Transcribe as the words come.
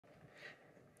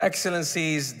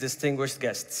Excellencies, distinguished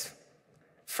guests,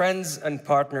 friends and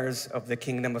partners of the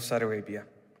Kingdom of Saudi Arabia,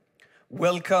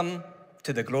 welcome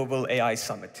to the Global AI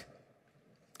Summit.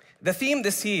 The theme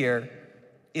this year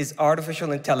is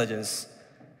artificial intelligence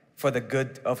for the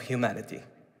good of humanity.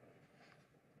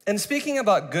 And speaking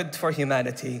about good for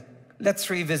humanity, let's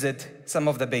revisit some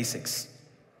of the basics.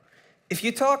 If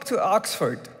you talk to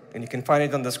Oxford, and you can find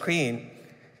it on the screen,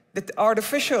 that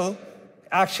artificial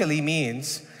actually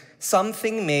means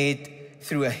something made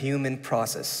through a human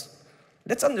process.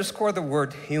 Let's underscore the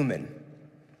word human.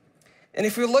 And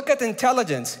if we look at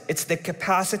intelligence, it's the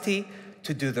capacity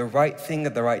to do the right thing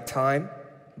at the right time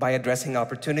by addressing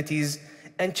opportunities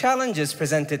and challenges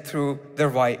presented through the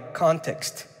right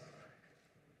context.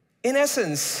 In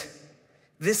essence,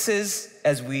 this is,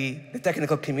 as we, the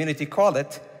technical community, call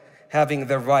it, having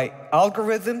the right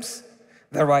algorithms,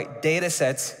 the right data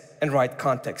sets, and right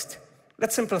context.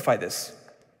 Let's simplify this.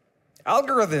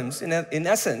 Algorithms, in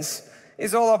essence,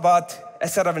 is all about a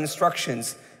set of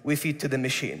instructions we feed to the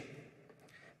machine.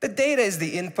 The data is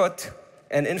the input,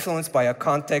 and influenced by a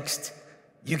context,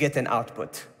 you get an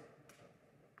output.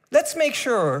 Let's make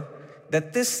sure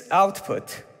that this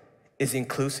output is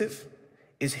inclusive,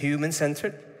 is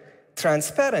human-centered,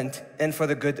 transparent, and for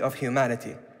the good of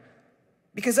humanity.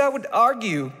 Because I would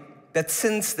argue that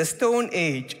since the Stone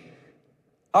Age,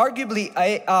 arguably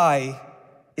AI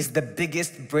is the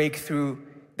biggest breakthrough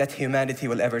that humanity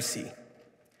will ever see.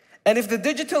 And if the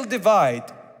digital divide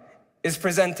is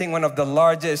presenting one of the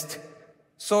largest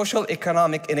social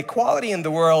economic inequality in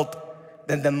the world,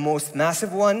 then the most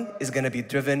massive one is going to be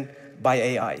driven by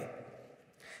AI.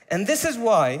 And this is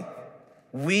why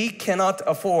we cannot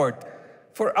afford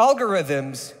for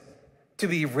algorithms to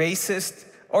be racist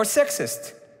or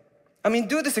sexist. I mean,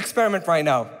 do this experiment right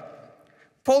now.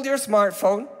 Pull your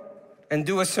smartphone and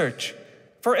do a search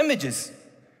for images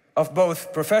of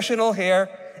both professional hair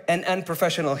and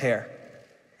unprofessional hair.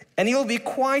 And you'll be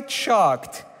quite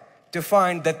shocked to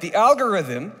find that the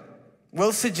algorithm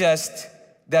will suggest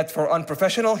that for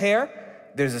unprofessional hair,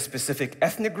 there's a specific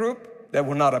ethnic group that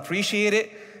will not appreciate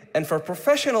it, and for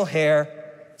professional hair,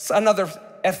 it's another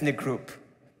ethnic group.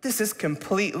 This is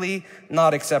completely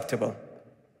not acceptable.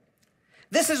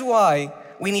 This is why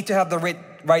we need to have the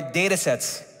right data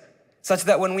sets, such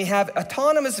that when we have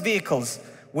autonomous vehicles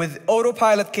with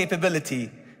autopilot capability,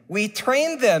 we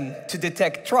train them to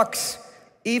detect trucks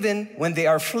even when they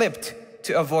are flipped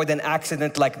to avoid an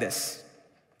accident like this.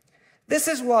 This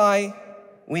is why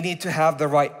we need to have the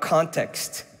right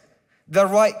context. The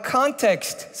right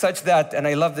context such that, and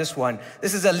I love this one,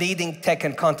 this is a leading tech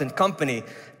and content company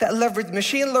that leveraged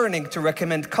machine learning to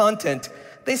recommend content.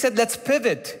 They said, let's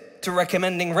pivot to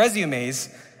recommending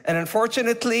resumes. And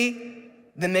unfortunately,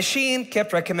 the machine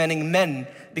kept recommending men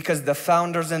because the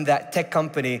founders in that tech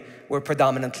company were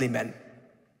predominantly men.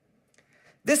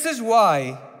 This is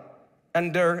why,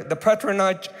 under the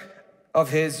patronage of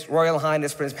His Royal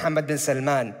Highness Prince Mohammed bin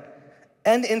Salman,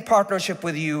 and in partnership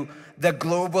with you, the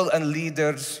global and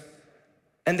leaders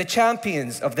and the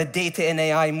champions of the data and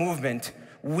AI movement,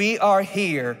 we are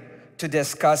here to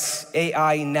discuss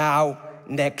AI now,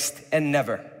 next, and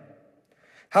never.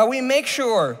 How we make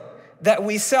sure that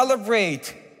we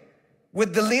celebrate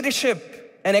with the leadership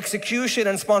and execution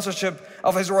and sponsorship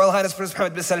of His Royal Highness Prince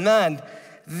Mohammed bin Salman,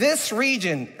 this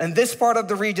region and this part of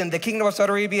the region, the Kingdom of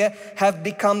Saudi Arabia, have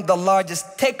become the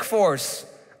largest tech force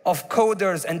of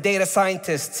coders and data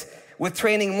scientists, with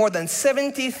training more than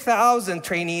 70,000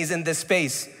 trainees in this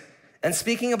space. And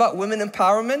speaking about women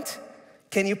empowerment,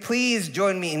 can you please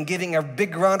join me in giving a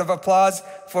big round of applause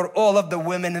for all of the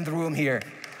women in the room here?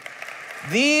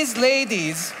 These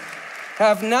ladies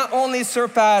have not only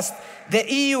surpassed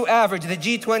the EU average, the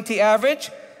G20 average,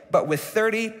 but with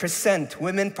 30%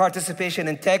 women participation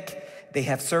in tech, they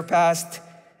have surpassed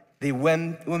the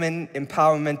women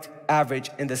empowerment average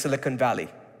in the Silicon Valley.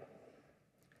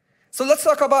 So let's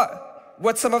talk about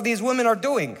what some of these women are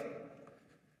doing.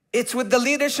 It's with the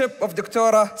leadership of Dr.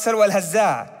 Salwa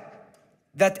Al-Hazza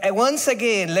that once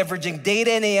again, leveraging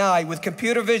data and AI with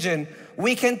computer vision,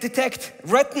 we can detect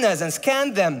retinas and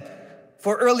scan them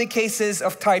for early cases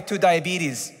of type 2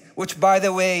 diabetes, which, by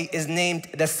the way, is named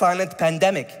the silent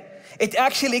pandemic. It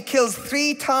actually kills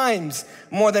 3 times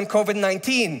more than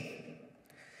COVID-19.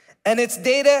 And it's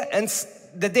data and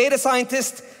the data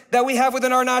scientists that we have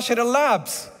within our national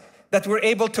labs that we're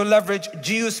able to leverage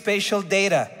geospatial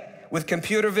data with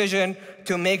computer vision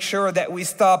to make sure that we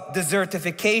stop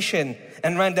desertification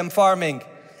and random farming,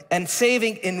 and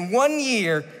saving in 1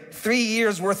 year, 3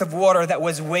 years worth of water that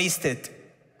was wasted.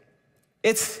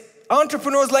 It's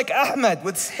entrepreneurs like Ahmed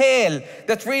with Hale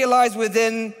that realized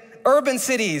within urban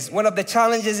cities, one of the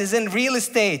challenges is in real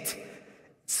estate.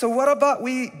 So what about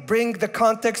we bring the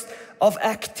context of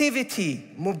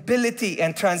activity, mobility,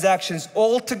 and transactions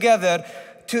all together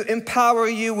to empower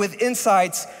you with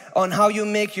insights on how you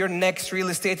make your next real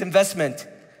estate investment,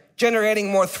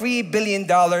 generating more $3 billion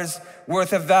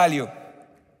worth of value.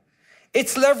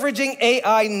 It's leveraging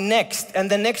AI next and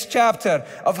the next chapter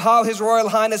of how His Royal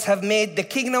Highness have made the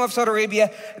Kingdom of Saudi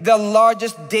Arabia the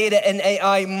largest data and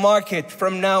AI market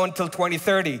from now until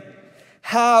 2030.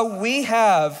 How we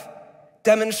have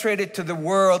demonstrated to the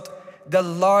world the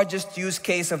largest use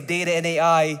case of data and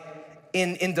AI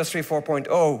in Industry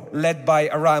 4.0, led by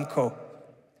Aramco.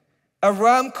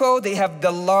 Aramco, they have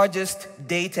the largest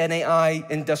data and AI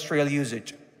industrial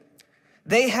usage.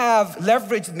 They have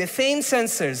leveraged methane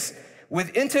sensors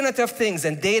with Internet of Things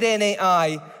and data and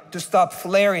AI to stop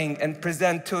flaring and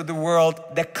present to the world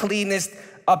the cleanest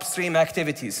upstream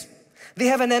activities. They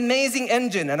have an amazing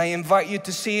engine, and I invite you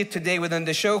to see it today within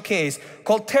the showcase,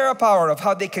 called TerraPower, of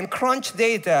how they can crunch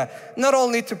data, not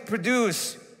only to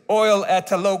produce oil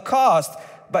at a low cost,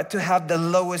 but to have the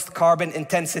lowest carbon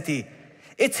intensity.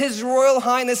 It's His Royal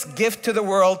Highness' gift to the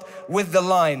world with the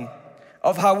line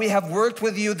of how we have worked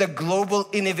with you, the global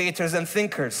innovators and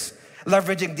thinkers,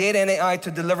 leveraging data and AI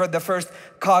to deliver the first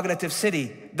cognitive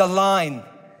city. The line,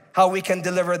 how we can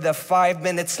deliver the 5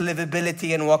 minutes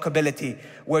livability and walkability,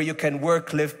 where you can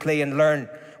work, live, play, and learn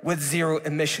with zero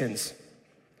emissions.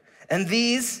 And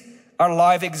these are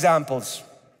live examples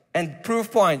and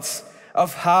proof points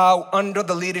of how, under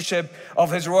the leadership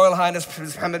of His Royal Highness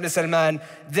Prince Mohammed bin Salman,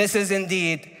 this is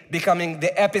indeed becoming the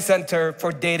epicenter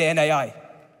for data and AI.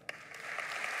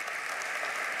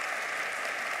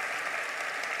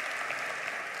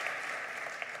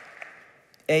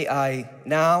 AI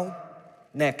now,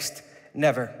 next,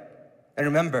 never. And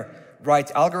remember, right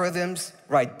algorithms,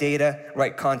 right data,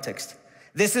 right context.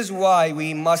 This is why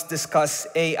we must discuss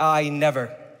AI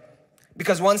never.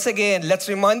 Because once again, let's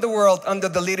remind the world, under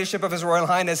the leadership of His Royal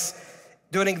Highness,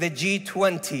 during the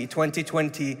G20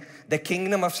 2020, the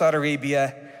Kingdom of Saudi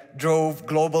Arabia drove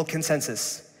global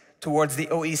consensus towards the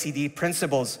OECD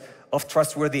principles of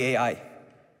trustworthy AI.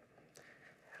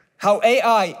 How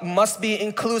AI must be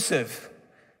inclusive,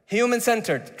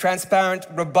 human-centered, transparent,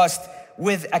 robust,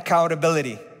 with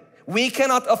accountability. We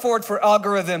cannot afford for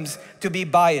algorithms to be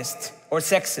biased or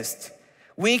sexist.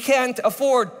 We can't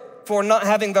afford for not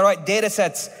having the right data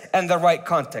sets and the right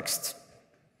context.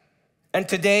 And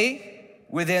today,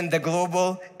 within the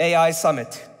Global AI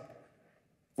Summit,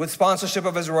 with sponsorship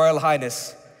of His Royal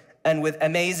Highness and with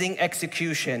amazing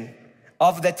execution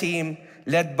of the team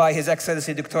led by His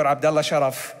Excellency Dr. Abdullah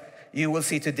Sharaf, you will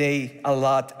see today a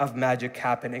lot of magic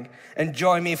happening. And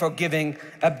join me for giving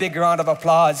a big round of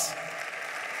applause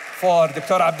for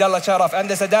Dr. Abdullah Sharaf and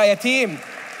the Sadaya team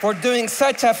for doing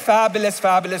such a fabulous,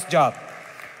 fabulous job.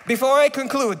 Before I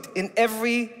conclude, in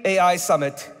every AI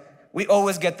summit, we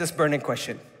always get this burning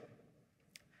question.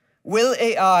 Will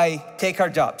AI take our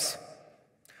jobs?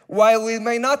 While we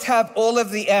may not have all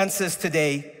of the answers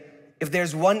today, if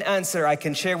there's one answer I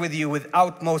can share with you with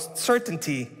utmost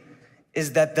certainty,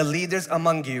 is that the leaders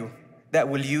among you that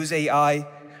will use AI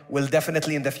will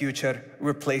definitely in the future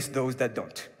replace those that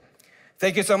don't.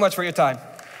 Thank you so much for your time.